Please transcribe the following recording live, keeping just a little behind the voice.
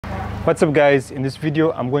What's up guys, in this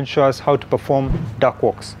video I'm going to show us how to perform duck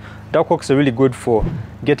walks. Duck walks are really good for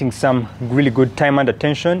getting some really good time and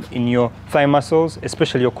attention in your thigh muscles,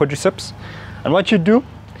 especially your quadriceps. And what you do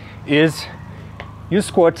is you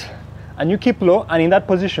squat and you keep low, and in that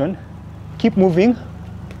position keep moving.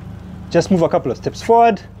 Just move a couple of steps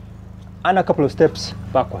forward and a couple of steps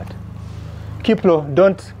backward. Keep low.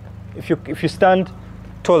 Don't, if you stand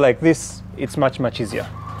tall like this, it's much easier.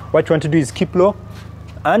 What you want to do is keep low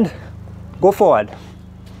and go forward.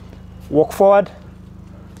 Walk forward.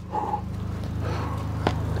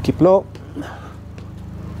 Keep low.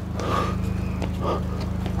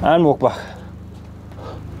 And walk back.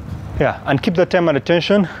 Yeah, and keep the time and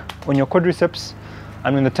attention on your quadriceps.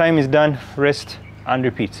 And when the time is done, rest and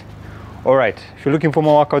repeat. All right, if you're looking for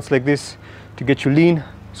more workouts like this to get you lean,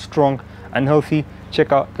 strong, and healthy,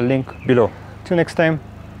 check out the link below. Till next time,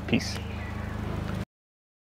 peace.